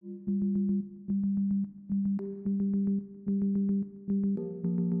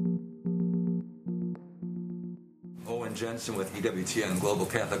Brian Jensen with EWTN Global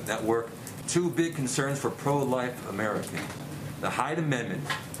Catholic Network. Two big concerns for pro-life Americans: the Hyde Amendment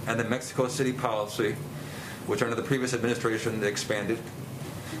and the Mexico City policy, which under the previous administration they expanded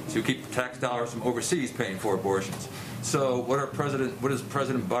to keep tax dollars from overseas paying for abortions. So what is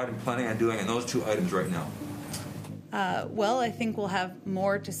President Biden planning on doing on those two items right now? Well, I think we'll have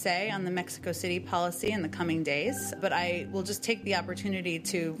more to say on the Mexico City policy in the coming days, but I will just take the opportunity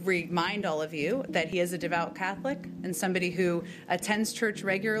to remind all of you that he is a devout Catholic and somebody who attends church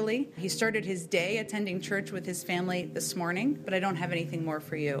regularly. He started his day attending church with his family this morning, but I don't have anything more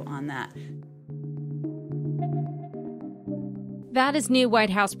for you on that. That is new White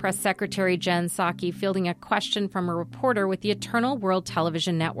House Press Secretary Jen Psaki fielding a question from a reporter with the Eternal World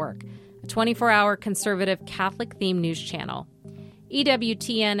Television Network, a 24-hour conservative Catholic-themed news channel.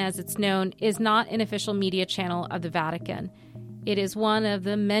 EWTN, as it's known, is not an official media channel of the Vatican. It is one of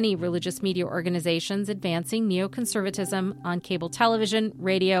the many religious media organizations advancing neoconservatism on cable television,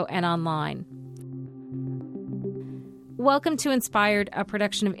 radio, and online. Welcome to Inspired, a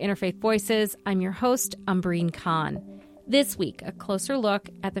production of Interfaith Voices. I'm your host, Umbreen Khan. This week, a closer look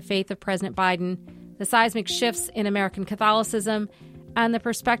at the faith of President Biden, the seismic shifts in American Catholicism, and the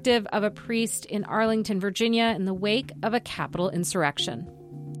perspective of a priest in Arlington, Virginia, in the wake of a Capitol insurrection.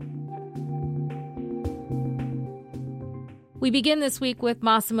 We begin this week with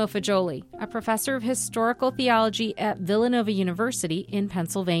Massimo Fagioli, a professor of historical theology at Villanova University in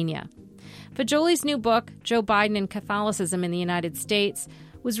Pennsylvania. Fagioli's new book, Joe Biden and Catholicism in the United States,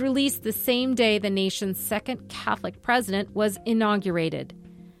 was released the same day the nation's second Catholic president was inaugurated.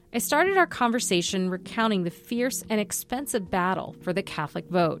 I started our conversation recounting the fierce and expensive battle for the Catholic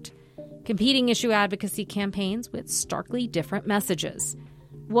vote, competing issue advocacy campaigns with starkly different messages.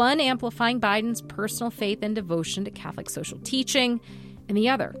 One amplifying Biden's personal faith and devotion to Catholic social teaching, and the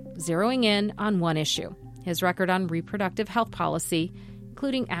other zeroing in on one issue, his record on reproductive health policy,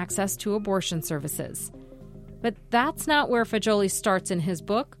 including access to abortion services. But that's not where Fagioli starts in his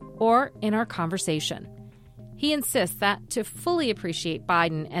book or in our conversation. He insists that to fully appreciate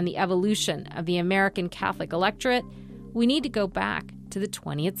Biden and the evolution of the American Catholic electorate, we need to go back to the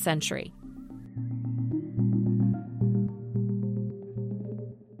 20th century.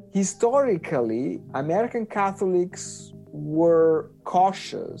 Historically, American Catholics were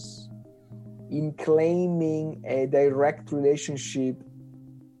cautious in claiming a direct relationship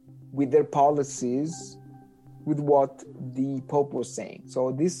with their policies with what the Pope was saying.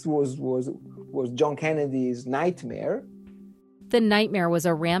 So this was John Kennedy's nightmare. The nightmare was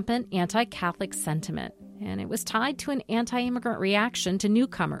a rampant anti-Catholic sentiment, and it was tied to an anti-immigrant reaction to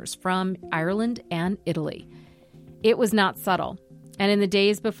newcomers from Ireland and Italy. It was not subtle, and in the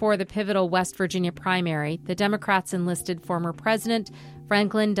days before the pivotal West Virginia primary, the Democrats enlisted former President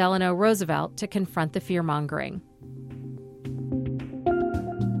Franklin Delano Roosevelt to confront the fear-mongering.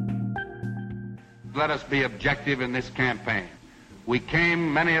 Let us be objective in this campaign. We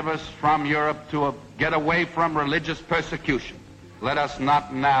came, many of us, from Europe to get away from religious persecution. Let us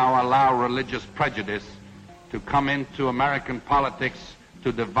not now allow religious prejudice to come into American politics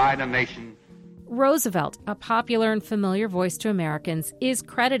to divide a nation. Roosevelt, a popular and familiar voice to Americans, is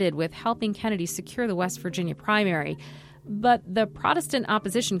credited with helping Kennedy secure the West Virginia primary. But the Protestant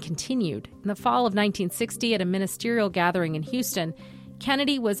opposition continued. In the fall of 1960, at a ministerial gathering in Houston,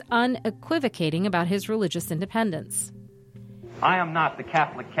 Kennedy was unequivocating about his religious independence. I am not the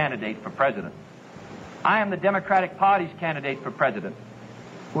Catholic candidate for president. I am the Democratic Party's candidate for president,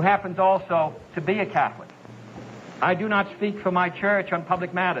 who happens also to be a Catholic. I do not speak for my church on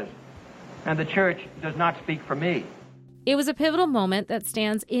public matters, and the church does not speak for me. It was a pivotal moment that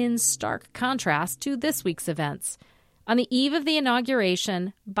stands in stark contrast to this week's events. On the eve of the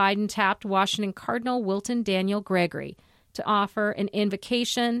inauguration, Biden tapped Washington Cardinal Wilton Daniel Gregory to offer an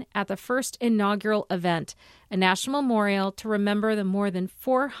invocation at the first inaugural event, a national memorial to remember the more than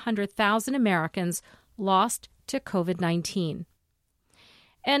 400,000 Americans lost to COVID-19.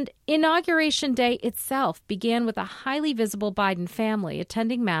 And Inauguration Day itself began with a highly visible Biden family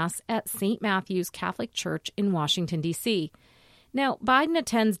attending Mass at St. Matthew's Catholic Church in Washington, D.C. Now, Biden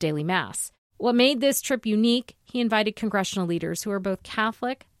attends daily Mass. What made this trip unique, he invited congressional leaders who are both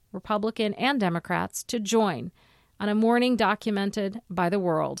Catholic, Republican, and Democrats to join on a morning documented by the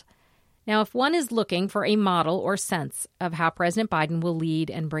world. Now, if one is looking for a model or sense of how President Biden will lead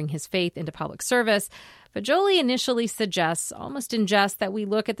and bring his faith into public service, Fagioli initially suggests, almost in jest, that we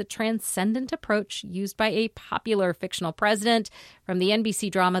look at the transcendent approach used by a popular fictional president from the NBC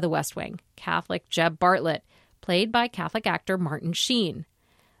drama The West Wing, Catholic Jeb Bartlett, played by Catholic actor Martin Sheen.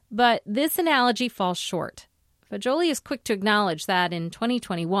 But this analogy falls short. Fagioli is quick to acknowledge that in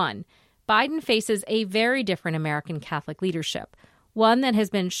 2021, Biden faces a very different American Catholic leadership, one that has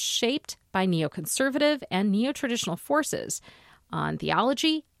been shaped by neoconservative and neotraditional forces on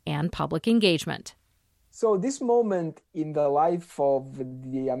theology and public engagement. So this moment in the life of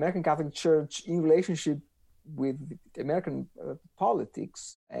the American Catholic Church in relationship with American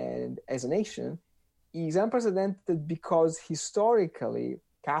politics and as a nation is unprecedented because historically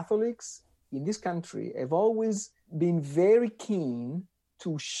Catholics in this country have always been very keen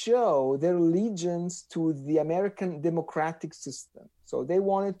to show their allegiance to the American democratic system. So they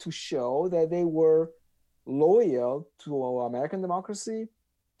wanted to show that they were loyal to American democracy,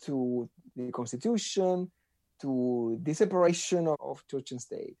 to the Constitution, to the separation of church and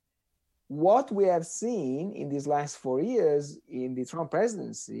state. What we have seen in these last 4 years in the Trump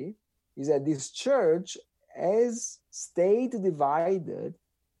presidency is that this church has stayed divided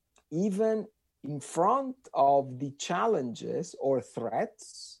even in front of the challenges or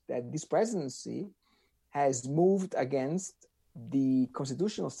threats that this presidency has moved against the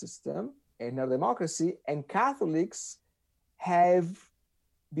constitutional system and our democracy, and Catholics have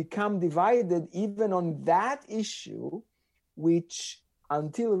become divided even on that issue, which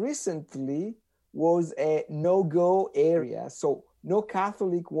until recently was a no-go area. So no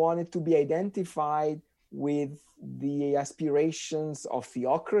Catholic wanted to be identified with the aspirations of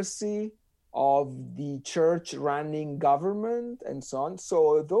theocracy, of the church running government, and so on.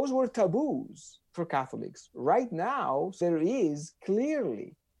 So those were taboos for Catholics. Right now, there is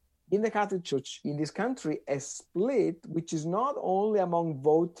clearly in the Catholic Church in this country a split, which is not only among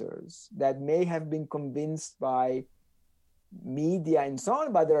voters that may have been convinced by media and so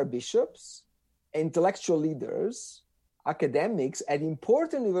on, but there are bishops, intellectual leaders, academics at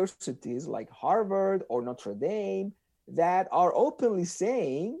important universities like Harvard or Notre Dame that are openly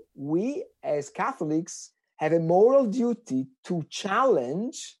saying we as Catholics have a moral duty to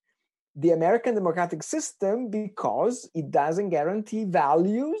challenge the American democratic system because it doesn't guarantee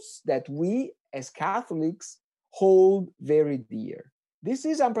values that we as Catholics hold very dear. This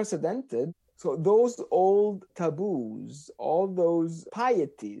is unprecedented. So those old taboos, all those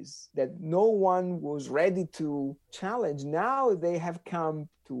pieties that no one was ready to challenge, now they have come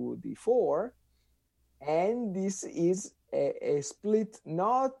to the fore. And this is a split,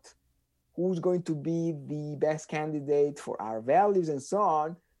 not who's going to be the best candidate for our values and so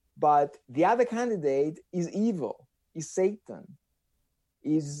on, but the other candidate is evil, is Satan,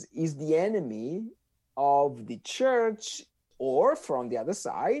 is the enemy of the church, or from the other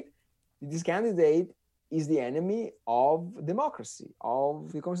side, this candidate is the enemy of democracy,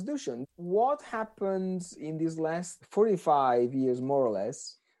 of the Constitution. What happens in these last 45 years, more or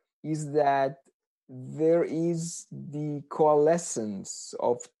less, is that there is the coalescence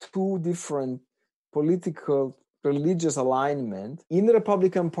of two different political, religious alignment in the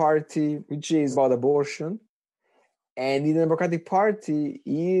Republican Party, which is about abortion, and in the Democratic Party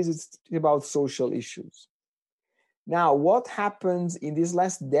is about social issues. Now, what happens in this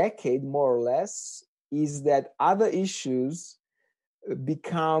last decade, more or less, is that other issues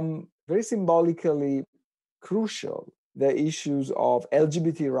become very symbolically crucial. The issues of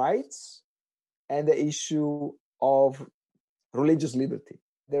LGBT rights and the issue of religious liberty.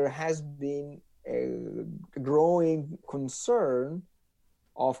 There has been a growing concern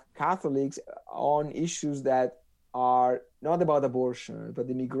of Catholics on issues that are not about abortion, but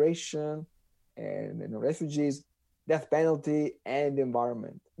immigration and refugees, death penalty, and the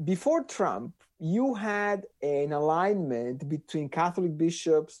environment. Before Trump, you had an alignment between Catholic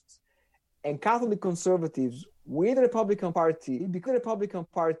bishops and Catholic conservatives with the Republican Party, because the Republican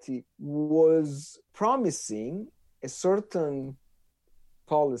Party was promising a certain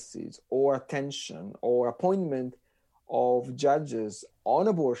policies or attention or appointment of judges on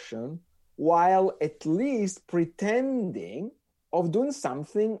abortion, while at least pretending of doing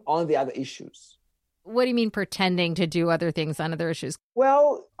something on the other issues. What do you mean pretending to do other things on other issues?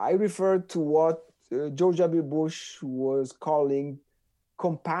 Well, I refer to what George W. Bush was calling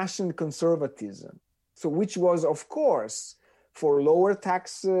compassionate conservatism. So which was, of course, for lower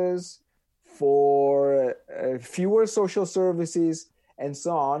taxes, for fewer social services, and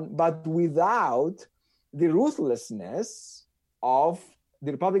so on, but without the ruthlessness of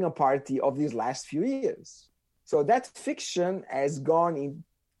the Republican Party of these last few years. So that fiction has gone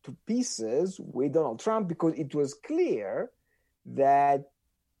into pieces with Donald Trump because it was clear that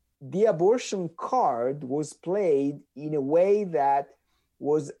the abortion card was played in a way that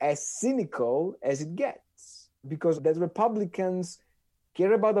was as cynical as it gets, because the Republicans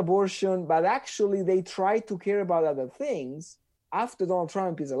care about abortion, but actually they try to care about other things. After Donald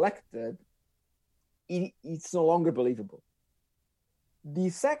Trump is elected, it's no longer believable. The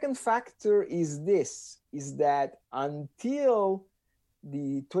second factor is this, is that until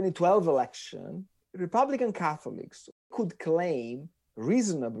the 2012 election, Republican Catholics could claim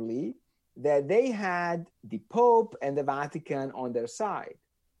reasonably that they had the Pope and the Vatican on their side.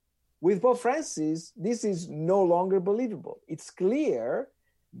 With Pope Francis, this is no longer believable. It's clear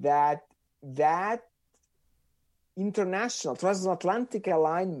that that international, transatlantic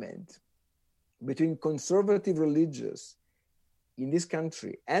alignment between conservative religious in this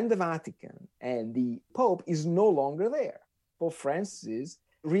country and the Vatican and the Pope is no longer there. Pope Francis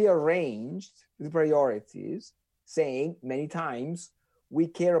rearranged the priorities, saying many times, we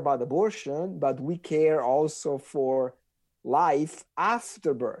care about abortion, but we care also for life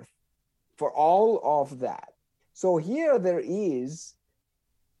after birth, for all of that. So here there is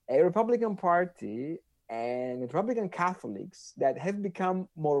a Republican Party and Republican Catholics that have become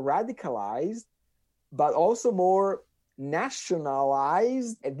more radicalized, but also more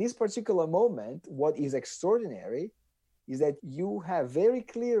nationalized. At this particular moment, what is extraordinary is that you have very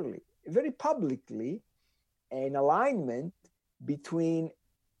clearly, very publicly, an alignment between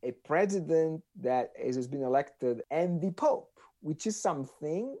a president that has been elected and the Pope, which is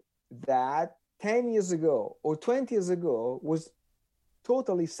something that 10 years ago or 20 years ago was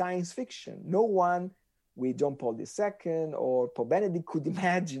totally science fiction. No one with John Paul II or Pope Benedict could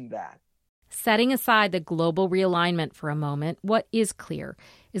imagine that. Setting aside the global realignment for a moment, what is clear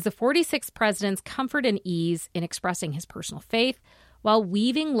is the 46th president's comfort and ease in expressing his personal faith while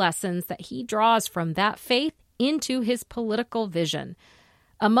weaving lessons that he draws from that faith into his political vision.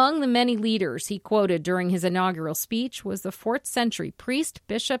 Among the many leaders he quoted during his inaugural speech was the 4th century priest,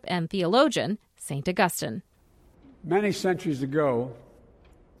 bishop, and theologian, St. Augustine. Many centuries ago,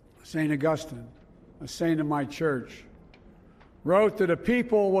 St. Augustine, a saint of my church, wrote that a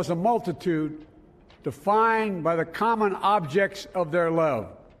people was a multitude defined by the common objects of their love.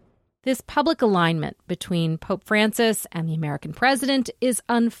 This public alignment between Pope Francis and the American president is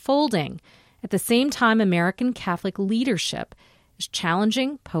unfolding. At the same time, American Catholic leadership is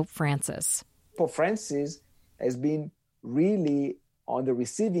challenging Pope Francis. Pope Francis has been really on the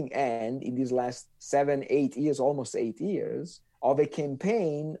receiving end in these last 7-8 years, almost 8 years, of a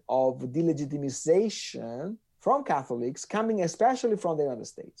campaign of delegitimization from Catholics, coming especially from the United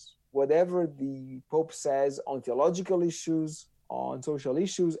States. Whatever the Pope says on theological issues, on social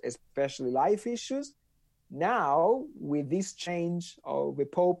issues, especially life issues, now with this change of the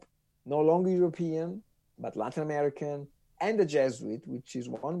Pope no longer European, but Latin American, and a Jesuit, which is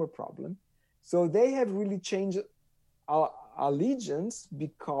one more problem. So they have really changed our allegiance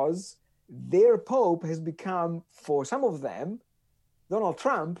because their Pope has become, for some of them, Donald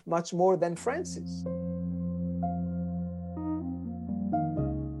Trump, much more than Francis.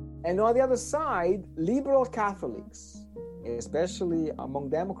 And on the other side, liberal Catholics, especially among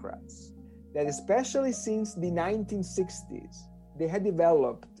Democrats, that especially since the 1960s, they had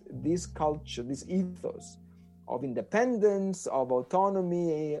developed this culture, this ethos of independence, of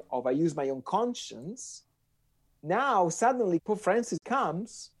autonomy, of I use my own conscience. Now, suddenly, Pope Francis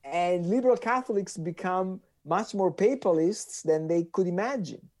comes and liberal Catholics become much more papalists than they could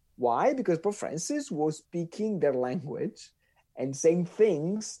imagine. Why? Because Pope Francis was speaking their language and saying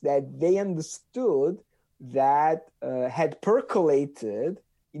things that they understood that had percolated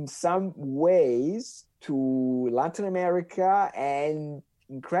in some ways to Latin America, and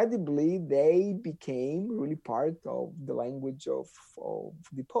incredibly, they became really part of the language of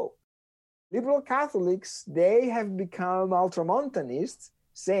the Pope. Liberal Catholics, they have become ultramontanists,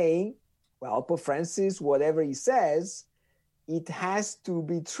 saying, well, Pope Francis, whatever he says, it has to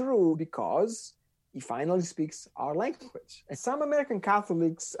be true because he finally speaks our language. And some American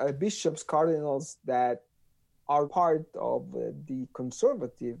Catholics, bishops, cardinals that are part of the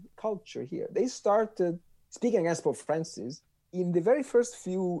conservative culture here, they started speaking against Pope Francis in the very first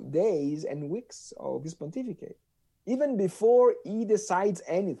few days and weeks of his pontificate. Even before he decides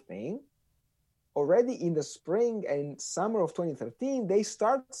anything, already in the spring and summer of 2013, they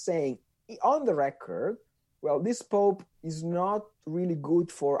start saying on the record, well, this Pope is not really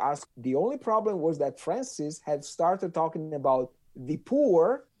good for us. The only problem was that Francis had started talking about the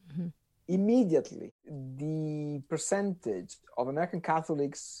poor immediately. The percentage of American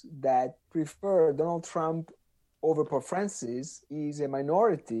Catholics that prefer Donald Trump over Pope Francis is a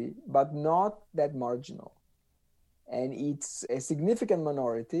minority, but not that marginal. And it's a significant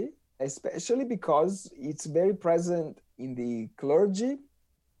minority, especially because it's very present in the clergy,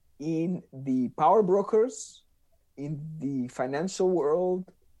 in the power brokers, in the financial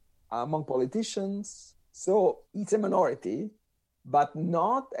world, among politicians. So it's a minority, but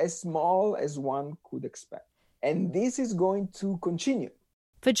not as small as one could expect. And this is going to continue.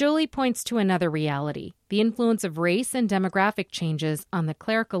 Fagioli points to another reality, the influence of race and demographic changes on the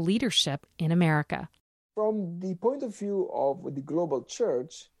clerical leadership in America. From the point of view of the global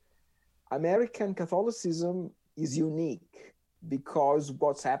church, American Catholicism is unique because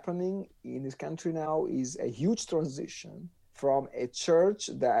what's happening in this country now is a huge transition from a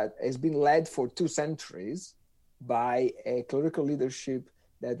church that has been led for 2 centuries by a clerical leadership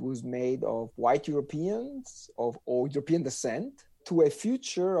that was made of white Europeans or European descent to a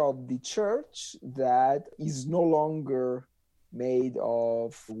future of the church that is no longer made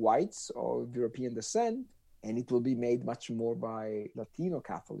of whites of European descent, and it will be made much more by Latino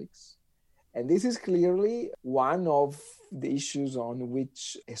Catholics. And this is clearly one of the issues on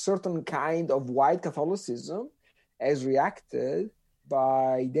which a certain kind of white Catholicism has reacted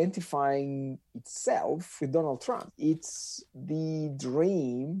by identifying itself with Donald Trump. It's the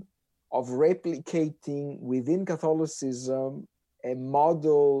dream of replicating within Catholicism a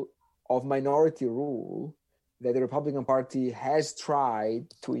model of minority rule that the Republican Party has tried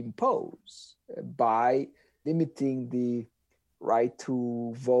to impose by limiting the right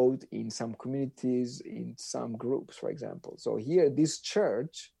to vote in some communities, in some groups, for example. So here, this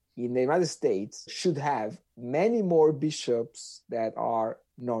church in the United States should have many more bishops that are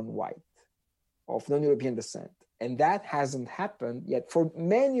non-white, of non-European descent. And that hasn't happened yet for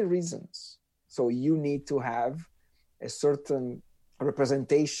many reasons. So you need to have a certain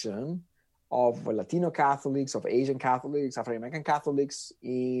representation of Latino Catholics, of Asian Catholics, African-American Catholics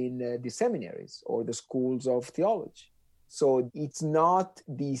in the seminaries or the schools of theology. So it's not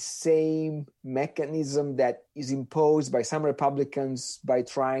the same mechanism that is imposed by some Republicans by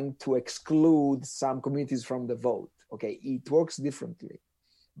trying to exclude some communities from the vote. Okay, it works differently,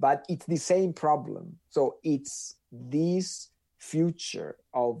 but it's the same problem. So it's this future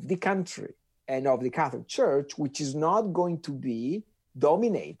of the country and of the Catholic Church, which is not going to be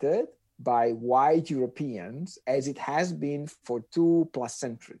dominated by white Europeans as it has been for 2+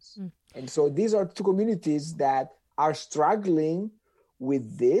 centuries. And so these are 2 communities that are struggling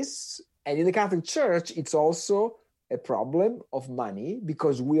with this. And in the Catholic Church, it's also a problem of money,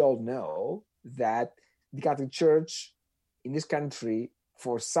 because we all know that the Catholic Church in this country,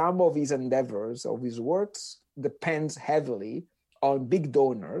 for some of his endeavors, of his works, depends heavily on big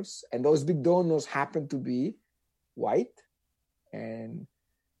donors. And those big donors happen to be white and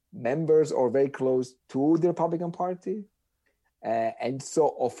members or very close to the Republican Party. And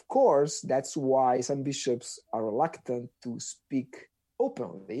so, of course, that's why some bishops are reluctant to speak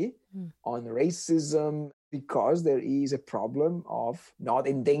openly on racism, because there is a problem of not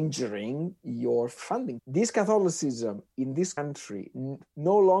endangering your funding. This Catholicism in this country,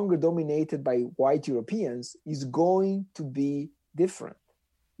 no longer dominated by white Europeans, is going to be different.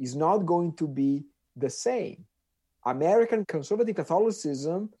 Is not going to be the same. American conservative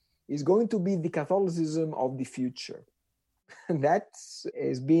Catholicism is going to be the Catholicism of the future. That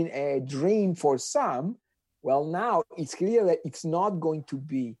has been a dream for some. Well, now it's clear that it's not going to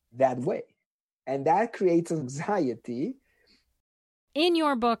be that way. And that creates anxiety. In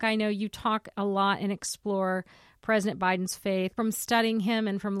your book, I know you talk a lot and explore President Biden's faith from studying him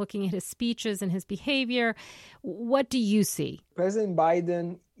and from looking at his speeches and his behavior. What do you see? President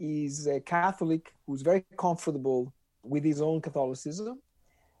Biden is a Catholic who's very comfortable with his own Catholicism.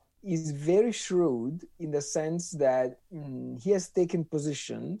 Is very shrewd in the sense that he has taken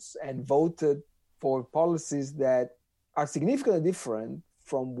positions and voted for policies that are significantly different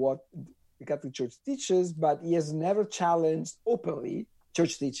from what the Catholic Church teaches, but he has never challenged openly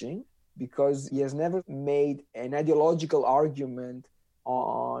church teaching, because he has never made an ideological argument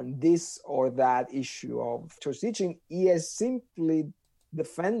on this or that issue of church teaching. He has simply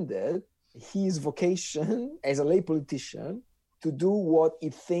defended his vocation as a lay politician to do what he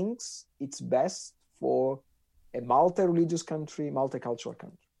thinks it's best for a multi-religious country, multicultural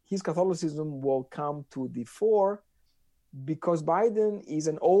country. His Catholicism will come to the fore because Biden is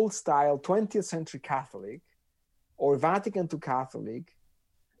an old-style 20th century Catholic or Vatican II Catholic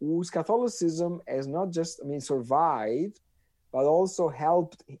whose Catholicism has not just, survived, but also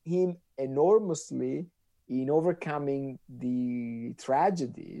helped him enormously in overcoming the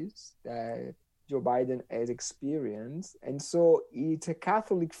tragedies that Joe Biden has experienced. And so it's a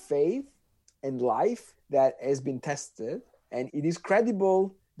Catholic faith and life that has been tested, and it is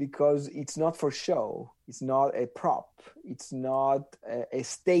credible because it's not for show. It's not a prop. It's not a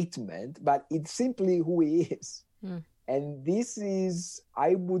statement, but it's simply who he is. And this is,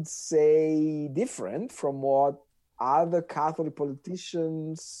 I would say, different from what other Catholic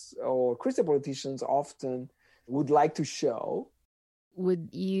politicians or Christian politicians often would like to show. Would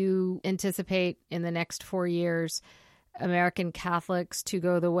you anticipate in the next 4 years American Catholics to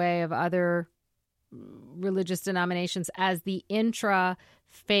go the way of other religious denominations as the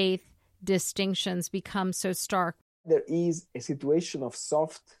intra-faith distinctions become so stark? There is a situation of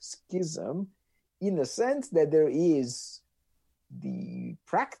soft schism in the sense that there is the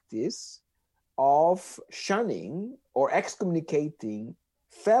practice of shunning or excommunicating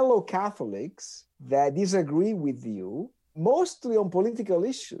fellow Catholics that disagree with you, mostly on political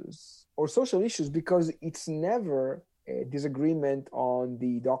issues or social issues, because it's never a disagreement on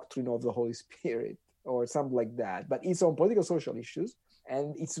the doctrine of the Holy Spirit or something like that, but it's on political social issues.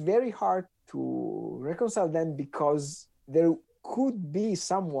 And it's very hard to reconcile them because there could be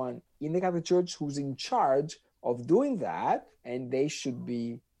someone in the Catholic Church who's in charge of doing that, and they should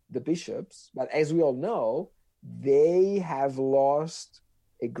be the bishops. But as we all know, they have lost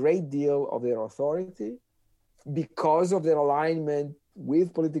a great deal of their authority because of their alignment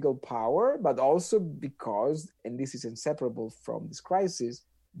with political power, but also because, and this is inseparable from this crisis,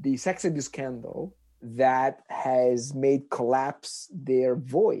 the sex abuse scandal that has made collapse their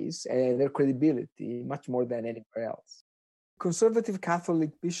voice and their credibility much more than anywhere else. Conservative Catholic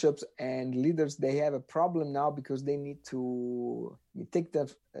bishops and leaders, they have a problem now because they need to take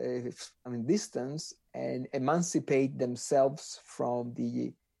the distance and emancipate themselves from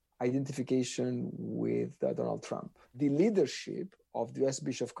the identification with Donald Trump. The leadership of the U.S.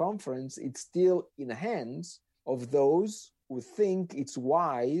 Bishop Conference, it's still in the hands of those who think it's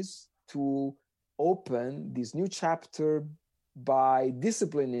wise to open this new chapter by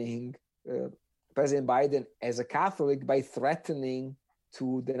disciplining President Biden as a Catholic by threatening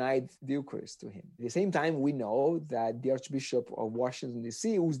to deny the Eucharist to him. At the same time, we know that the Archbishop of Washington,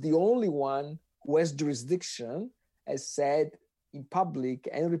 D.C., who's the only one who has jurisdiction, has said in public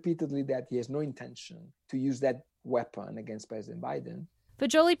and repeatedly that he has no intention to use that weapon against President Biden.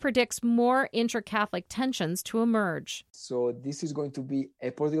 Fajoli predicts more inter-Catholic tensions to emerge. So this is going to be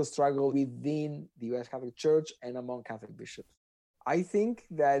a political struggle within the U.S. Catholic Church and among Catholic bishops. I think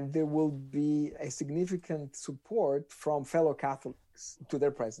that there will be a significant support from fellow Catholics to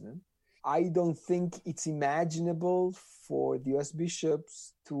their president. I don't think it's imaginable for the U.S.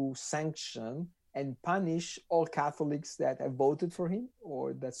 bishops to sanction and punish all Catholics that have voted for him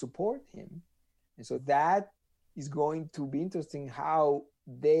or that support him. And so that is going to be interesting how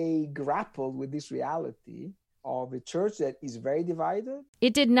they grapple with this reality of a church that is very divided.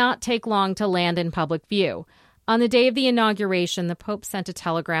 It did not take long to land in public view. On the day of the inauguration, the Pope sent a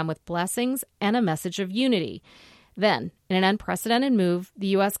telegram with blessings and a message of unity. Then, in an unprecedented move, the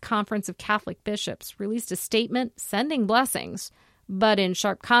U.S. Conference of Catholic Bishops released a statement sending blessings, but in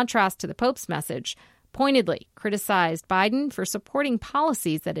sharp contrast to the Pope's message, pointedly criticized Biden for supporting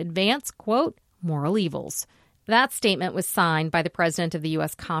policies that advance, quote, moral evils. That statement was signed by the president of the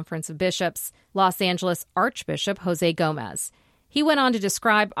U.S. Conference of Bishops, Los Angeles Archbishop Jose Gomez. He went on to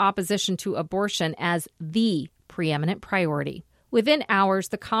describe opposition to abortion as the preeminent priority. Within hours,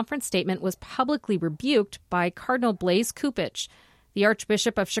 the conference statement was publicly rebuked by Cardinal Blaise Cupich, the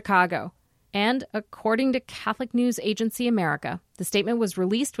Archbishop of Chicago. And according to Catholic News Agency America, the statement was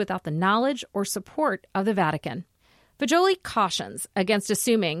released without the knowledge or support of the Vatican. Fajoli cautions against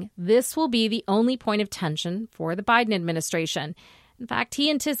assuming this will be the only point of tension for the Biden administration. In fact, he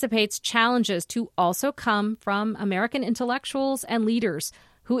anticipates challenges to also come from American intellectuals and leaders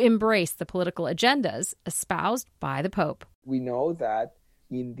who embrace the political agendas espoused by the Pope. We know that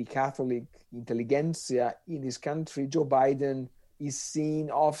in the Catholic intelligentsia in this country, Joe Biden is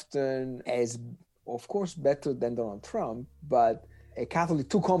seen often as, of course, better than Donald Trump, but a Catholic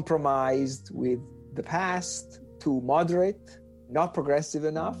too compromised with the past, too moderate, not progressive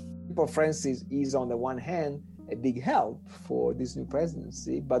enough. Pope Francis is, on the one hand, a big help for this new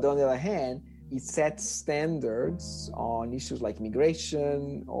presidency, but on the other hand, it sets standards on issues like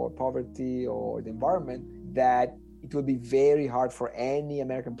immigration or poverty or the environment that it will be very hard for any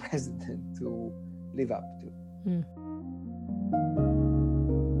American president to live up to.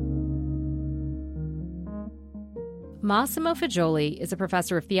 Massimo Fajoli is a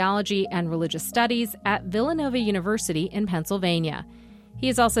professor of theology and religious studies at Villanova University in Pennsylvania. He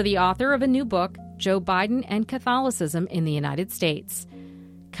is also the author of a new book, Joe Biden and Catholicism in the United States.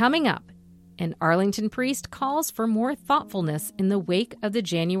 Coming up, an Arlington priest calls for more thoughtfulness in the wake of the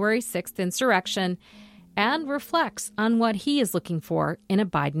January 6th insurrection and reflects on what he is looking for in a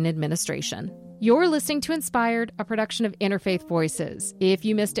Biden administration. You're listening to Inspired, a production of Interfaith Voices. If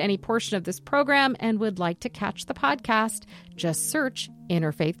you missed any portion of this program and would like to catch the podcast, just search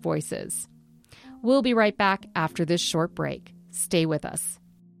Interfaith Voices. We'll be right back after this short break. Stay with us.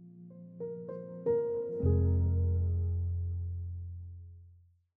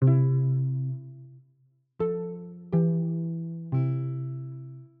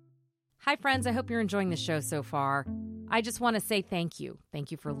 Hi, friends. I hope you're enjoying the show so far. I just want to say thank you.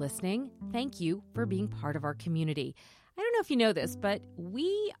 Thank you for listening. Thank you for being part of our community. I don't know if you know this, but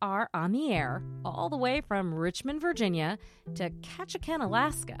we are on the air all the way from Richmond, Virginia to Ketchikan,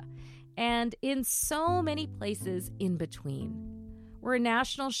 Alaska, and in so many places in between. We're a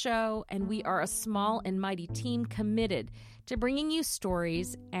national show, and we are a small and mighty team committed to bringing you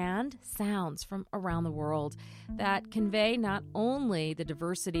stories and sounds from around the world that convey not only the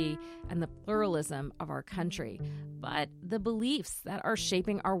diversity and the pluralism of our country, but the beliefs that are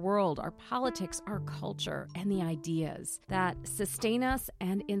shaping our world, our politics, our culture, and the ideas that sustain us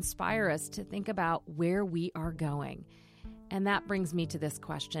and inspire us to think about where we are going. And that brings me to this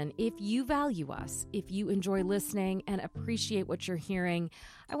question. If you value us, if you enjoy listening and appreciate what you're hearing,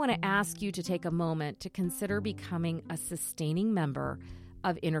 I want to ask you to take a moment to consider becoming a sustaining member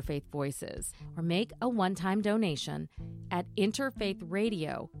of Interfaith Voices, or make a one-time donation at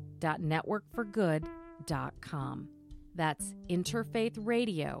interfaithradio.networkforgood.com. That's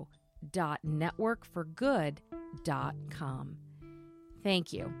interfaithradio.networkforgood.com.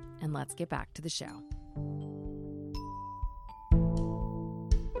 Thank you, and let's get back to the show.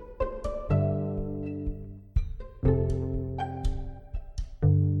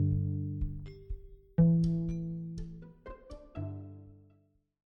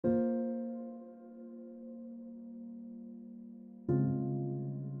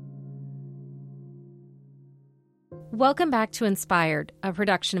 Welcome back to Inspired, a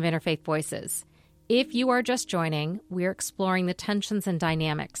production of Interfaith Voices. If you are just joining, we're exploring the tensions and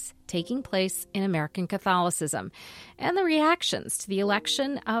dynamics taking place in American Catholicism and the reactions to the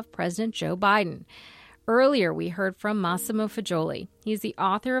election of President Joe Biden. Earlier, we heard from Massimo Fagioli. He's the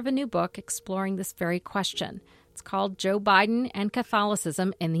author of a new book exploring this very question. It's called Joe Biden and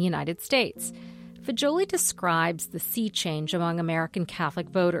Catholicism in the United States. Fagioli describes the sea change among American Catholic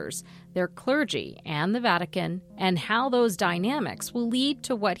voters, their clergy, and the Vatican, and how those dynamics will lead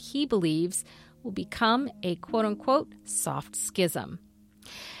to what he believes will become a quote-unquote soft schism.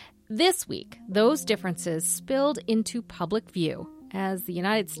 This week, those differences spilled into public view as the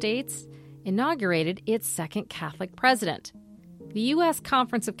United States inaugurated its second Catholic president. The U.S.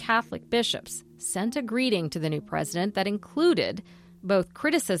 Conference of Catholic Bishops sent a greeting to the new president that included both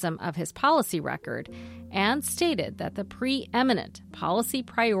criticism of his policy record and stated that the preeminent policy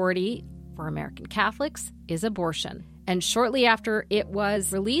priority for American Catholics is abortion. And shortly after it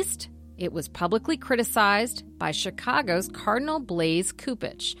was released, it was publicly criticized by Chicago's Cardinal Blaise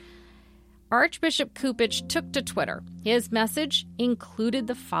Cupich. Archbishop Cupich took to Twitter. His message included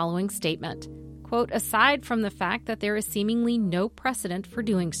the following statement, quote, "Aside from the fact that there is seemingly no precedent for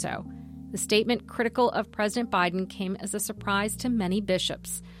doing so, the statement critical of President Biden came as a surprise to many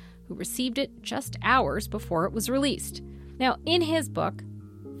bishops, who received it just hours before it was released." Now, in his book,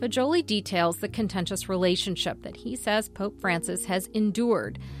 Fagioli details the contentious relationship that he says Pope Francis has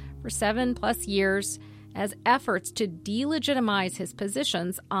endured for 7+ years as efforts to delegitimize his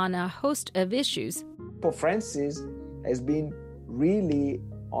positions on a host of issues. Pope Francis has been really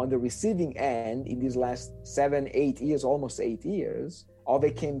on the receiving end in these last 7-8 years, almost 8 years, of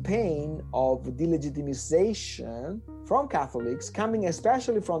a campaign of delegitimization from Catholics coming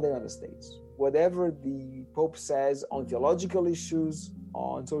especially from the United States. Whatever the Pope says on theological issues,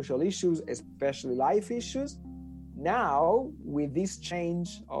 on social issues, especially life issues, now with this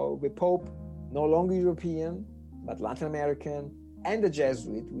change of a Pope no longer European, but Latin American, and a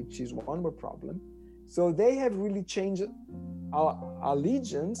Jesuit, which is one more problem. So they have really changed our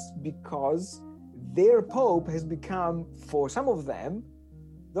allegiance because their Pope has become, for some of them,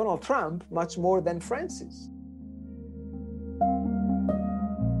 Donald Trump much more than Francis.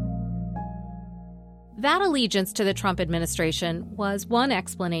 That allegiance to the Trump administration was one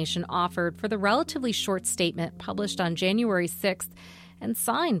explanation offered for the relatively short statement published on January 6th and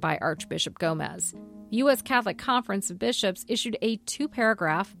signed by Archbishop Gomez. The U.S. Catholic Conference of Bishops issued a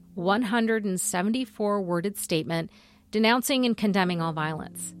 2-paragraph, 174-worded statement denouncing and condemning all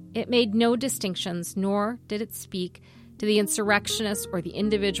violence. It made no distinctions, nor did it speak to the insurrectionists or the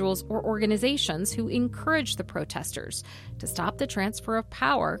individuals or organizations who encouraged the protesters to stop the transfer of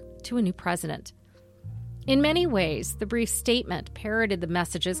power to a new president. In many ways, the brief statement parroted the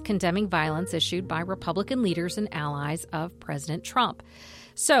messages condemning violence issued by Republican leaders and allies of President Trump.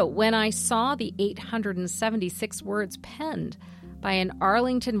 So when I saw the 876 words penned by an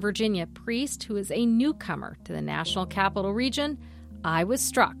Arlington, Virginia priest who is a newcomer to the National Capital Region, I was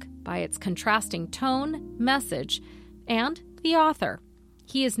struck by its contrasting tone, message, and the author.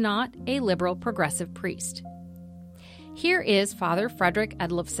 He is not a liberal progressive priest. Here is Father Frederick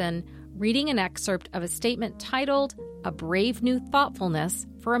Edlofsson reading an excerpt of a statement titled A Brave New Thoughtfulness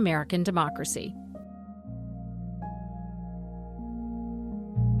for American Democracy.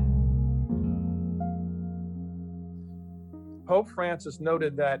 Pope Francis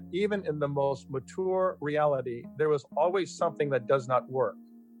noted that even in the most mature reality, there was always something that does not work.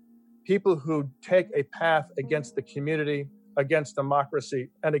 People who take a path against the community, against democracy,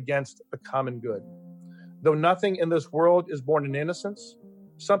 and against the common good. Though nothing in this world is born in innocence,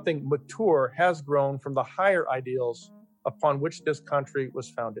 something mature has grown from the higher ideals upon which this country was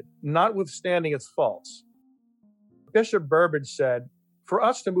founded, notwithstanding its faults. Bishop Burbidge said, "For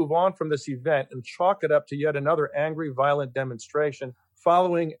us to move on from this event and chalk it up to yet another angry, violent demonstration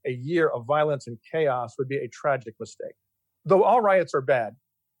following a year of violence and chaos would be a tragic mistake. Though all riots are bad,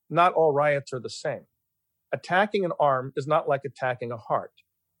 not all riots are the same. Attacking an arm is not like attacking a heart.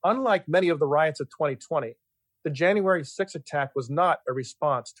 Unlike many of the riots of 2020, the January 6th attack was not a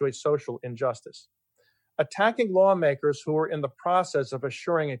response to a social injustice. Attacking lawmakers who were in the process of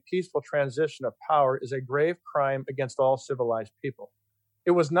assuring a peaceful transition of power is a grave crime against all civilized people.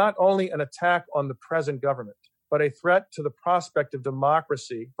 It was not only an attack on the present government, but a threat to the prospect of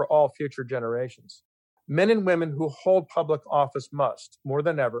democracy for all future generations. Men and women who hold public office must, more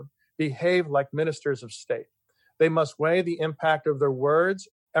than ever, behave like ministers of state. They must weigh the impact of their words.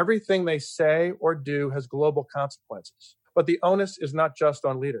 Everything they say or do has global consequences. But the onus is not just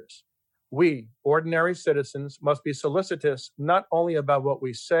on leaders. We, ordinary citizens, must be solicitous not only about what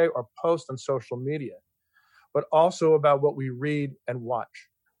we say or post on social media, but also about what we read and watch.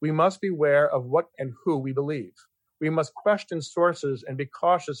 We must beware of what and who we believe. We must question sources and be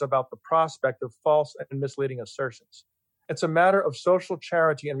cautious about the prospect of false and misleading assertions. It's a matter of social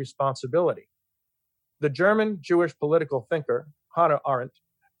charity and responsibility. The German Jewish political thinker, Hannah Arendt,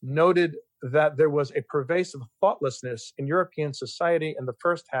 noted that there was a pervasive thoughtlessness in European society in the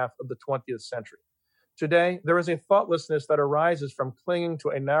first half of the 20th century. Today, there is a thoughtlessness that arises from clinging to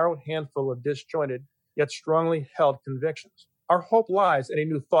a narrow handful of disjointed yet strongly held convictions. Our hope lies in a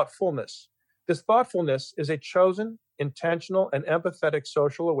new thoughtfulness. This thoughtfulness is a chosen, intentional, and empathetic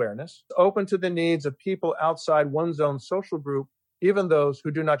social awareness, open to the needs of people outside one's own social group, even those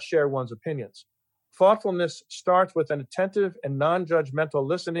who do not share one's opinions. Thoughtfulness starts with an attentive and non-judgmental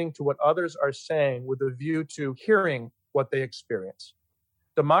listening to what others are saying with a view to hearing what they experience.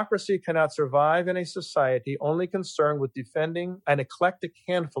 Democracy cannot survive in a society only concerned with defending an eclectic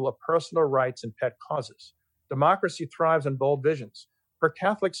handful of personal rights and pet causes. Democracy thrives on bold visions. For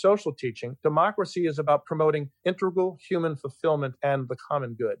Catholic social teaching, democracy is about promoting integral human fulfillment and the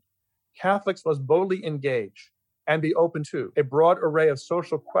common good. Catholics must boldly engage and be open to a broad array of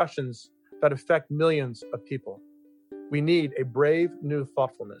social questions that affect millions of people. We need a brave new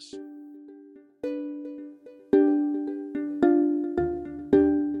thoughtfulness.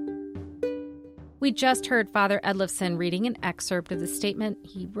 We just heard Father Edlefson reading an excerpt of the statement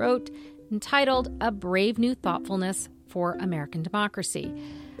he wrote entitled A Brave New Thoughtfulness for American Democracy.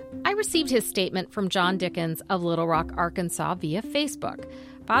 I received his statement from John Dickens of Little Rock, Arkansas via Facebook.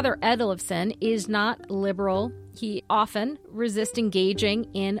 Father Edlefson is not liberal. He often resists engaging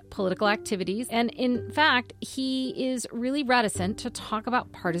in political activities. And in fact, he is really reticent to talk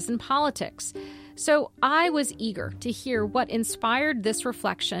about partisan politics. So I was eager to hear what inspired this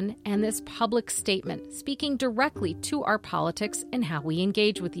reflection and this public statement, speaking directly to our politics and how we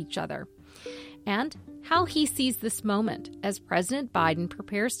engage with each other, and how he sees this moment as President Biden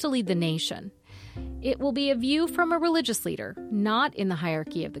prepares to lead the nation. It will be a view from a religious leader, not in the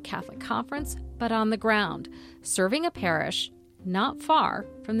hierarchy of the Catholic Conference, but on the ground, serving a parish not far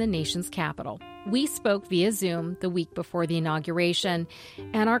from the nation's capital. We spoke via Zoom the week before the inauguration,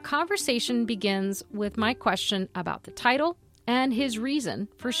 and our conversation begins with my question about the title and his reason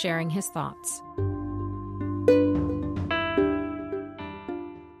for sharing his thoughts.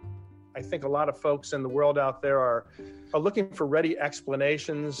 I think a lot of folks in the world out there are looking for ready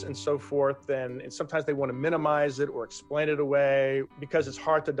explanations and so forth, and sometimes they want to minimize it or explain it away because it's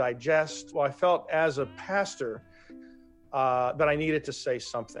hard to digest. Well, I felt as a pastor that I needed to say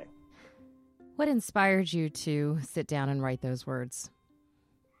something. What inspired you to sit down and write those words?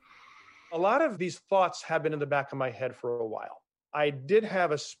 A lot of these thoughts have been in the back of my head for a while. I did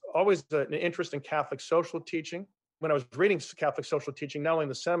have always an interest in Catholic social teaching. When I was reading Catholic social teaching, not only in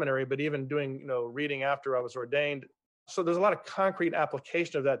the seminary, but even doing, reading after I was ordained. So there's a lot of concrete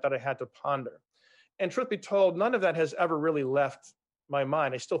application of that I had to ponder. And truth be told, none of that has ever really left my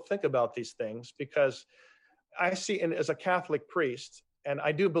mind. I still think about these things because I see as a Catholic priest, and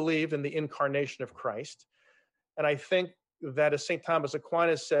I do believe in the incarnation of Christ. And I think that as St. Thomas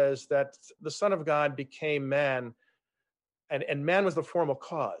Aquinas says, that the Son of God became man, and man was the formal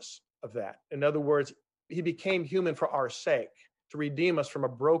cause of that. In other words, he became human for our sake, to redeem us from a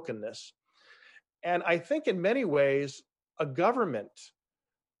brokenness. And I think in many ways, a government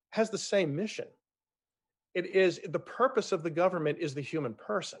has the same mission. It is the purpose of the government is the human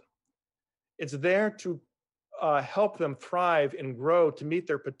person. It's there to help them thrive and grow to meet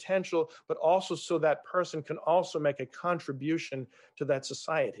their potential, but also so that person can also make a contribution to that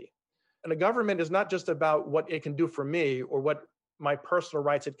society. And a government is not just about what it can do for me or what my personal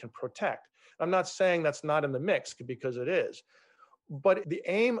rights it can protect. I'm not saying that's not in the mix, because it is. But the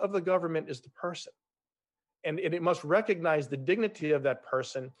aim of the government is the person. And it must recognize the dignity of that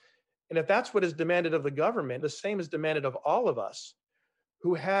person. And if that's what is demanded of the government, the same is demanded of all of us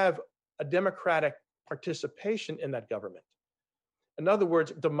who have a democratic participation in that government. In other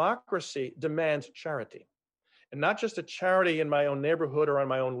words, democracy demands charity. And not just a charity in my own neighborhood or in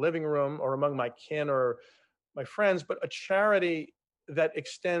my own living room or among my kin or my friends, but a charity that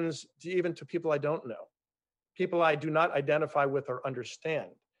extends even to people I don't know, people I do not identify with or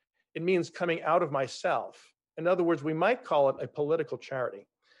understand. It means coming out of myself. In other words, we might call it a political charity.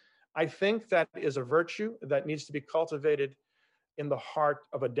 I think that is a virtue that needs to be cultivated in the heart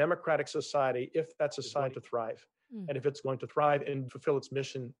of a democratic society if that society to thrive, and if it's going to thrive and fulfill its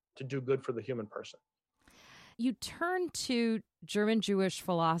mission to do good for the human person. You turn to German Jewish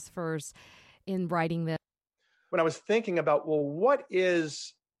philosophers in writing this. When I was thinking about, well, what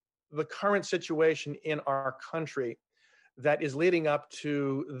is the current situation in our country that is leading up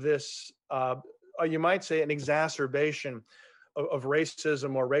to this, you might say, an exacerbation of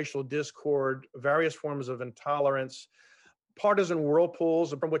racism or racial discord, various forms of intolerance, partisan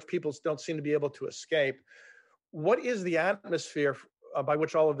whirlpools from which people don't seem to be able to escape. What is the atmosphere by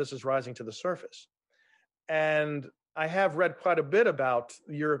which all of this is rising to the surface? And I have read quite a bit about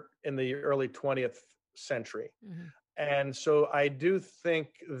Europe in the early 20th century. Mm-hmm. And so I do think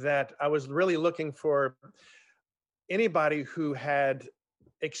that I was really looking for anybody who had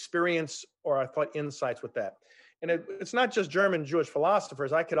experience or I thought insights with that. And it's not just German Jewish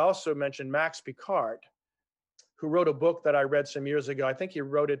philosophers. I could also mention Max Picard, who wrote a book that I read some years ago. I think he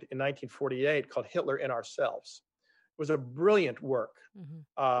wrote it in 1948 called Hitler in Ourselves. It was a brilliant work,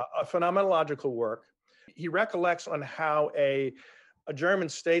 a phenomenological work. He recollects on how a German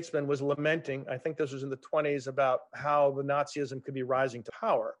statesman was lamenting, I think this was in the 1920s, about how the Nazism could be rising to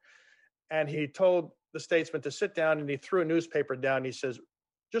power. And he told the statesman to sit down, and he threw a newspaper down. And he says,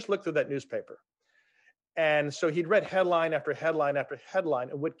 just look through that newspaper. And so he'd read headline after headline after headline.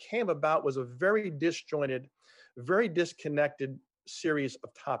 And what came about was a very disjointed, very disconnected series of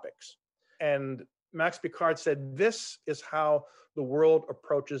topics. And Max Picard said, this is how the world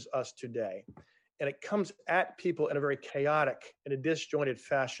approaches us today. And it comes at people in a very chaotic and a disjointed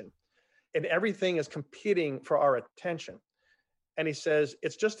fashion. And everything is competing for our attention. And he says,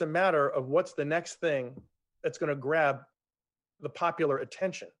 it's just a matter of what's the next thing that's going to grab the popular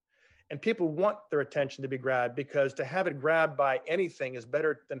attention. And people want their attention to be grabbed, because to have it grabbed by anything is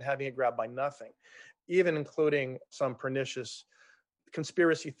better than having it grabbed by nothing, even including some pernicious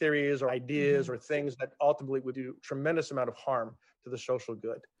conspiracy theories or ideas or things that ultimately would do a tremendous amount of harm to the social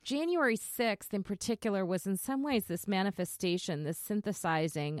good. January 6th in particular was in some ways this manifestation, this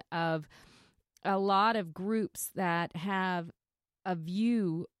synthesizing of a lot of groups that have a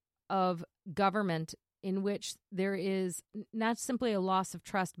view of government in which there is not simply a loss of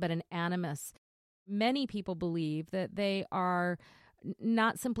trust, but an animus. Many people believe that they are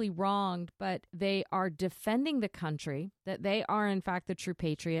not simply wronged, but they are defending the country, that they are in fact the true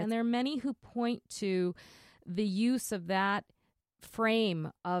patriots. And there are many who point to the use of that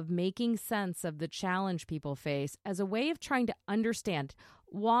frame of making sense of the challenge people face as a way of trying to understand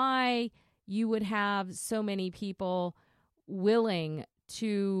why you would have so many people willing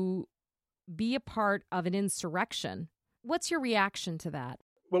to be a part of an insurrection. What's your reaction to that?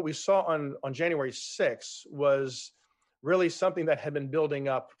 What we saw on January 6th was really something that had been building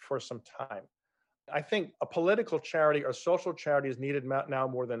up for some time. I think a political charity or social charity is needed now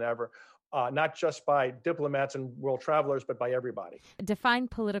more than ever, not just by diplomats and world travelers, but by everybody. Define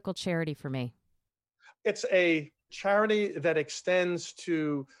political charity for me. It's a charity that extends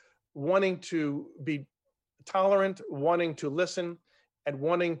to wanting to be tolerant, wanting to listen, and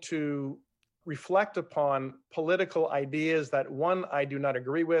wanting to reflect upon political ideas that, one, I do not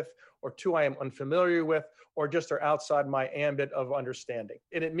agree with, or two, I am unfamiliar with, or just are outside my ambit of understanding.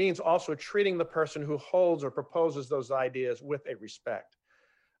 And it means also treating the person who holds or proposes those ideas with a respect.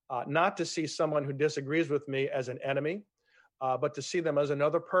 Not to see someone who disagrees with me as an enemy, but to see them as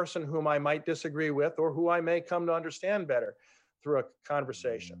another person whom I might disagree with or who I may come to understand better through a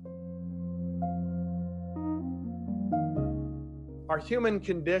conversation. Our human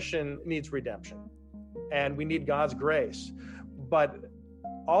condition needs redemption. and we need God's grace. But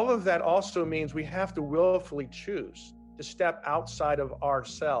all of that also means we have to willfully choose to step outside of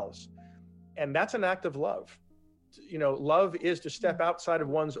ourselves. And that's an act of love. Love is to step outside of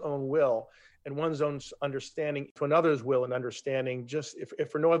one's own will and one's own understanding to another's will and understanding, just if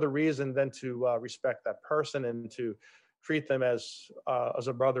for no other reason than to respect that person and to treat them as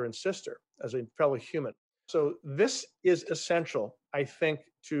a brother and sister, as a fellow human. So this is essential, I think,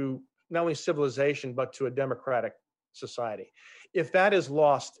 to not only civilization, but to a democratic society. If that is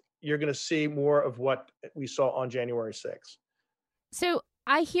lost, you're going to see more of what we saw on January 6th. So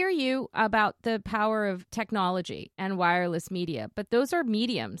I hear you about the power of technology and wireless media, but those are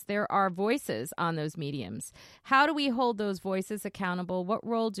mediums. There are voices on those mediums. How do we hold those voices accountable? What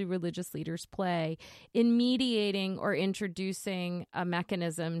role do religious leaders play in mediating or introducing a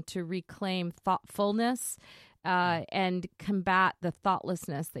mechanism to reclaim thoughtfulness and combat the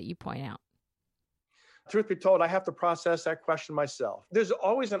thoughtlessness that you point out? Truth be told, I have to process that question myself. There's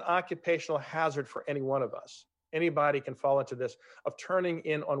always an occupational hazard for any one of us. Anybody can fall into this, of turning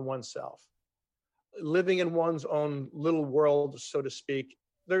in on oneself, living in one's own little world, so to speak.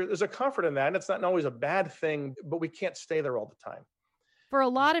 There's a comfort in that, and it's not always a bad thing, but we can't stay there all the time. For a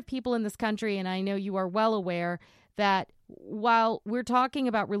lot of people in this country, and I know you are well aware that while we're talking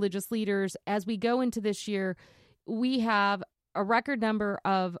about religious leaders, as we go into this year, we have a record number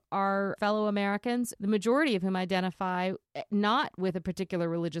of our fellow Americans, the majority of whom identify not with a particular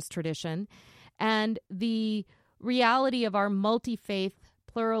religious tradition, and the reality of our multi-faith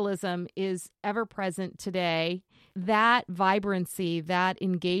pluralism is ever present today. That vibrancy, that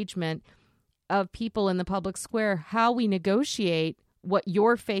engagement of people in the public square, how we negotiate what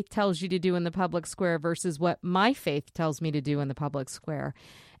your faith tells you to do in the public square versus what my faith tells me to do in the public square.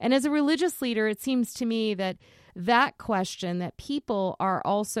 And as a religious leader, it seems to me that question, that people are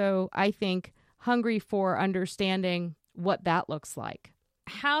also, I think, hungry for understanding what that looks like.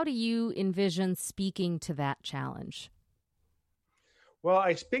 How do you envision speaking to that challenge? Well,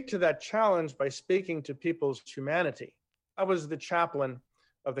 I speak to that challenge by speaking to people's humanity. I was the chaplain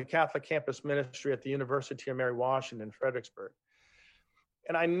of the Catholic campus ministry at the University of Mary Washington in Fredericksburg.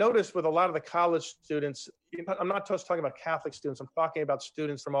 And I noticed with a lot of the college students, I'm not just talking about Catholic students, I'm talking about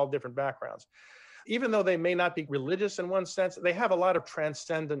students from all different backgrounds. Even though they may not be religious in one sense, they have a lot of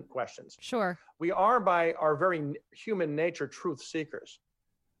transcendent questions. Sure. We are, by our very human nature, truth seekers.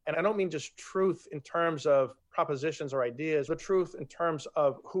 And I don't mean just truth in terms of propositions or ideas, but truth in terms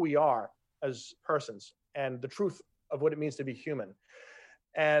of who we are as persons and the truth of what it means to be human.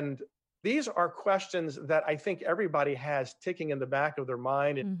 And these are questions that I think everybody has ticking in the back of their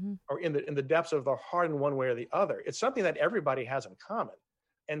mind or in the depths of their heart in one way or the other. It's something that everybody has in common.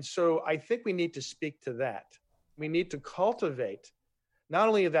 And so I think we need to speak to that. We need to cultivate not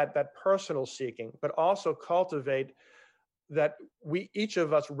only that personal seeking, but also cultivate that each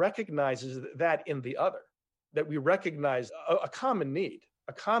of us recognizes that in the other, that we recognize a common need,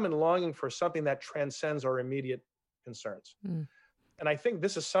 a common longing for something that transcends our immediate concerns. And I think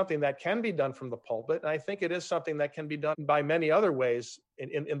this is something that can be done from the pulpit. And I think it is something that can be done by many other ways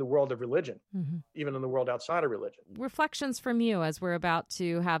in the world of religion, even in the world outside of religion. Reflections from you as we're about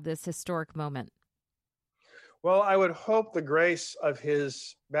to have this historic moment. Well, I would hope the grace of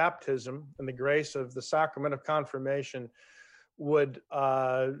his baptism and the grace of the sacrament of confirmation would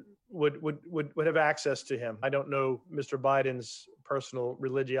have access to him. I don't know Mr. Biden's personal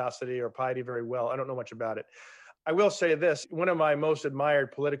religiosity or piety very well. I don't know much about it. I will say this, one of my most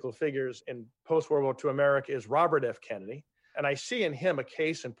admired political figures in post-World War II America is Robert F. Kennedy. And I see in him a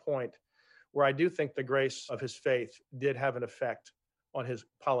case in point where I do think the grace of his faith did have an effect on his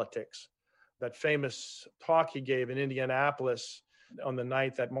politics. That famous talk he gave in Indianapolis on the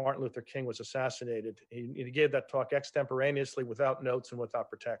night that Martin Luther King was assassinated, he gave that talk extemporaneously without notes and without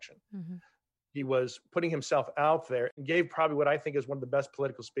protection. He was putting himself out there and gave probably what I think is one of the best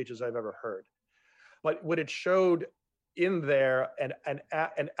political speeches I've ever heard. But what it showed in there,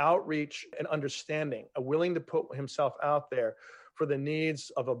 an outreach and understanding, a willing to put himself out there for the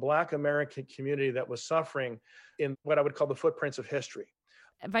needs of a Black American community that was suffering in what I would call the footprints of history.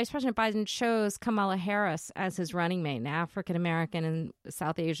 Vice President Biden chose Kamala Harris as his running mate, an African-American and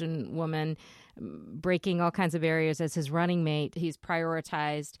South Asian woman, breaking all kinds of barriers as his running mate. He's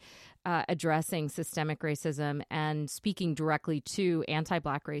prioritized addressing systemic racism and speaking directly to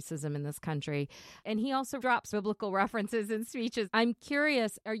anti-Black racism in this country. And he also drops biblical references in speeches. I'm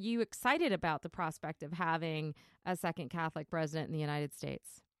curious, are you excited about the prospect of having a second Catholic president in the United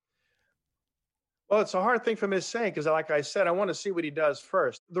States? Well, it's a hard thing for me to say because, like I said, I want to see what he does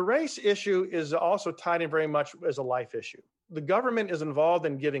first. The race issue is also tied in very much as a life issue. The government is involved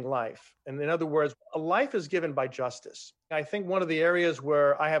in giving life. And in other words, a life is given by justice. I think one of the areas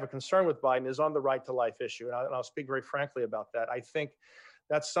where I have a concern with Biden is on the right to life issue. And I'll speak very frankly about that. I think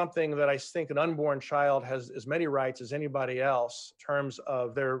that's something that I think an unborn child has as many rights as anybody else in terms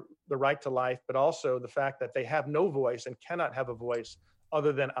of the right to life, but also the fact that they have no voice and cannot have a voice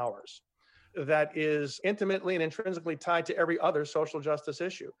other than ours. That is intimately and intrinsically tied to every other social justice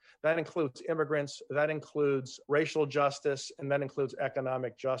issue. That includes immigrants, that includes racial justice, and that includes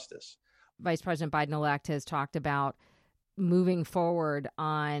economic justice. Vice President Biden-elect has talked about moving forward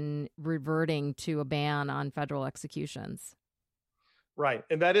on reverting to a ban on federal executions. Right.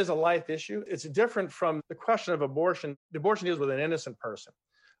 And that is a life issue. It's different from the question of abortion. The abortion deals with an innocent person.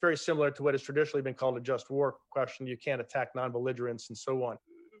 Very similar to what has traditionally been called a just war question. You can't attack non-belligerents and so on.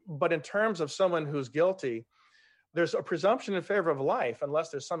 But in terms of someone who's guilty, there's a presumption in favor of life unless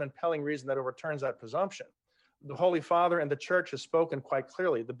there's some impelling reason that overturns that presumption. The Holy Father and the Church has spoken quite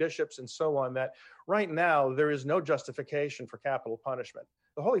clearly, the bishops and so on, that right now there is no justification for capital punishment.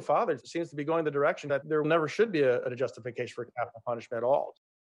 The Holy Father seems to be going the direction that there never should be a justification for capital punishment at all.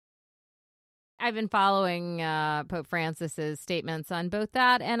 I've been following Pope Francis's statements on both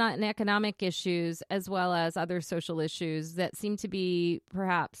that and on economic issues, as well as other social issues that seem to be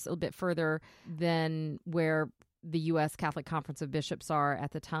perhaps a bit further than where the U.S. Catholic Conference of Bishops are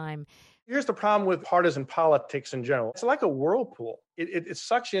at the time. Here's the problem with partisan politics in general. It's like a whirlpool. It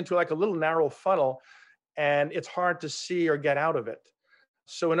sucks you into like a little narrow funnel, and it's hard to see or get out of it.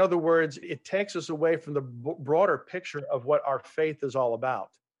 So in other words, it takes us away from the broader picture of what our faith is all about.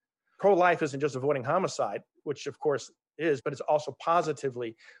 Pro-life isn't just avoiding homicide, which of course is, but it's also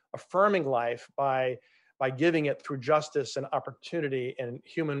positively affirming life by giving it through justice and opportunity and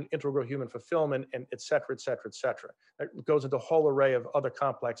integral human fulfillment, and et cetera, et cetera, et cetera. It goes into a whole array of other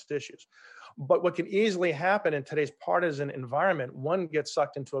complex issues. But what can easily happen in today's partisan environment, one gets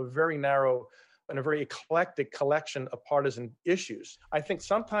sucked into a very narrow and a very eclectic collection of partisan issues. I think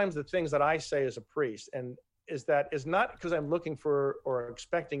sometimes the things that I say as a priest is not because I'm looking for or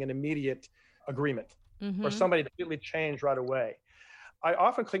expecting an immediate agreement or somebody to completely change right away. I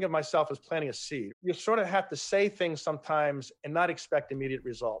often think of myself as planting a seed. You sort of have to say things sometimes and not expect immediate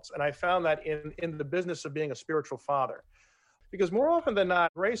results. And I found that in the business of being a spiritual father, because more often than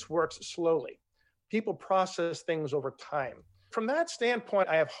not, grace works slowly. People process things over time. From that standpoint,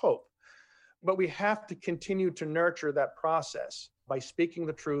 I have hope, but we have to continue to nurture that process by speaking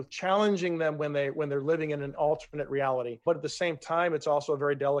the truth, challenging them when they're living in an alternate reality. But at the same time, it's also a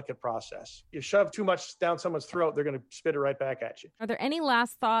very delicate process. You shove too much down someone's throat, they're going to spit it right back at you. Are there any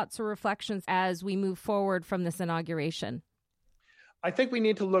last thoughts or reflections as we move forward from this inauguration? I think we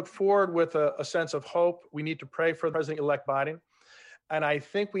need to look forward with a sense of hope. We need to pray for President-elect Biden. And I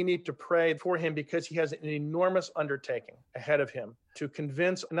think we need to pray for him because he has an enormous undertaking ahead of him to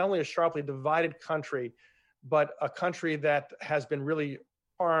convince not only a sharply divided country, but a country that has been really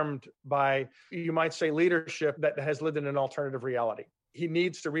harmed by, you might say, leadership that has lived in an alternative reality. He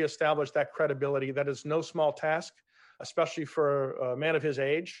needs to reestablish that credibility. That is no small task, especially for a man of his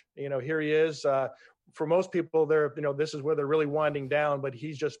age. Here he is. For most people, this is where they're really winding down, but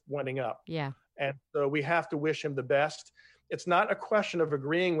he's just winding up. Yeah. And so we have to wish him the best. It's not a question of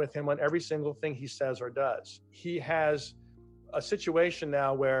agreeing with him on every single thing he says or does. He has a situation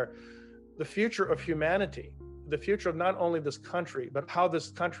now where the future of humanity, the future of not only this country, but how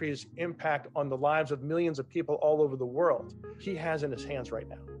this country's impact on the lives of millions of people all over the world, he has in his hands right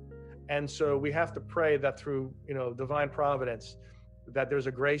now. And so we have to pray that through, divine providence, that there's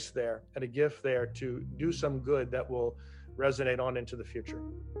a grace there and a gift there to do some good that will resonate on into the future.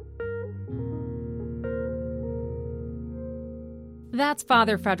 That's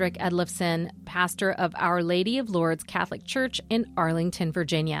Father Frederick Edlefson, pastor of Our Lady of Lourdes Catholic Church in Arlington,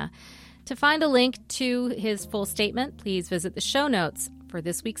 Virginia. To find a link to his full statement, please visit the show notes for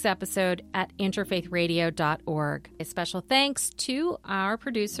this week's episode at interfaithradio.org. A special thanks to our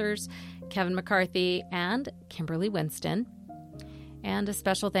producers, Kevin McCarthy and Kimberly Winston. And a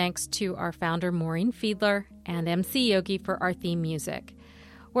special thanks to our founder, Maureen Fiedler, and MC Yogi for our theme music.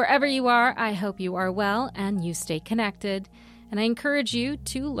 Wherever you are, I hope you are well and you stay connected. And I encourage you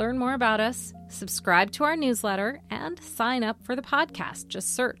to learn more about us, subscribe to our newsletter, and sign up for the podcast.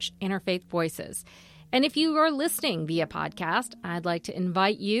 Just search Interfaith Voices. And if you are listening via podcast, I'd like to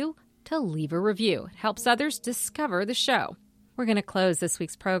invite you to leave a review. It helps others discover the show. We're going to close this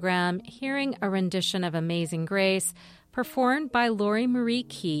week's program hearing a rendition of Amazing Grace performed by Lori Marie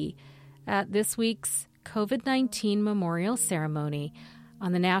Key at this week's COVID-19 memorial ceremony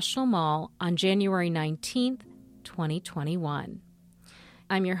on the National Mall on January 19th, 2021.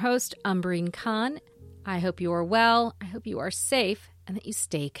 I'm your host, Umbreen Khan, I hope you are well, I hope you are safe, and that you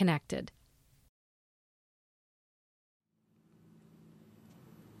stay connected.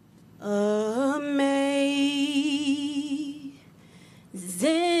 Amazing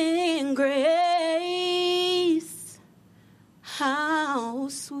grace, how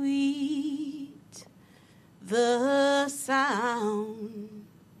sweet the sound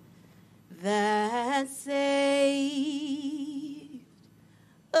that saved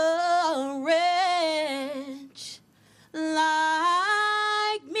a wretch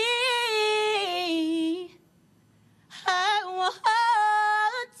like me. I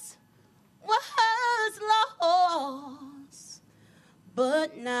was lost,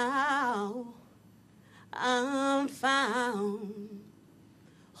 but now I'm found.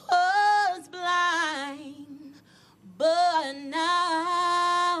 Was blind, but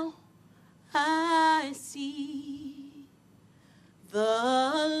now I see. The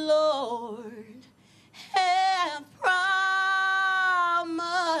Lord hath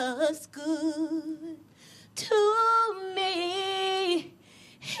promised good to me.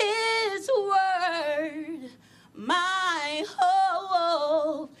 His word, my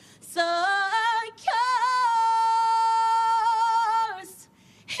hope secures.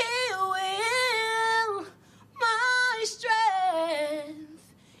 He will my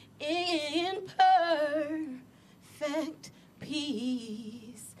strength in perfect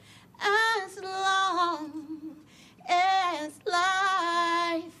peace, as long as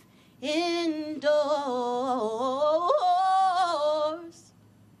life endures,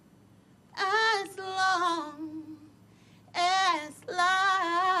 as long as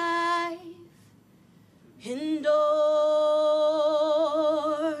life endures.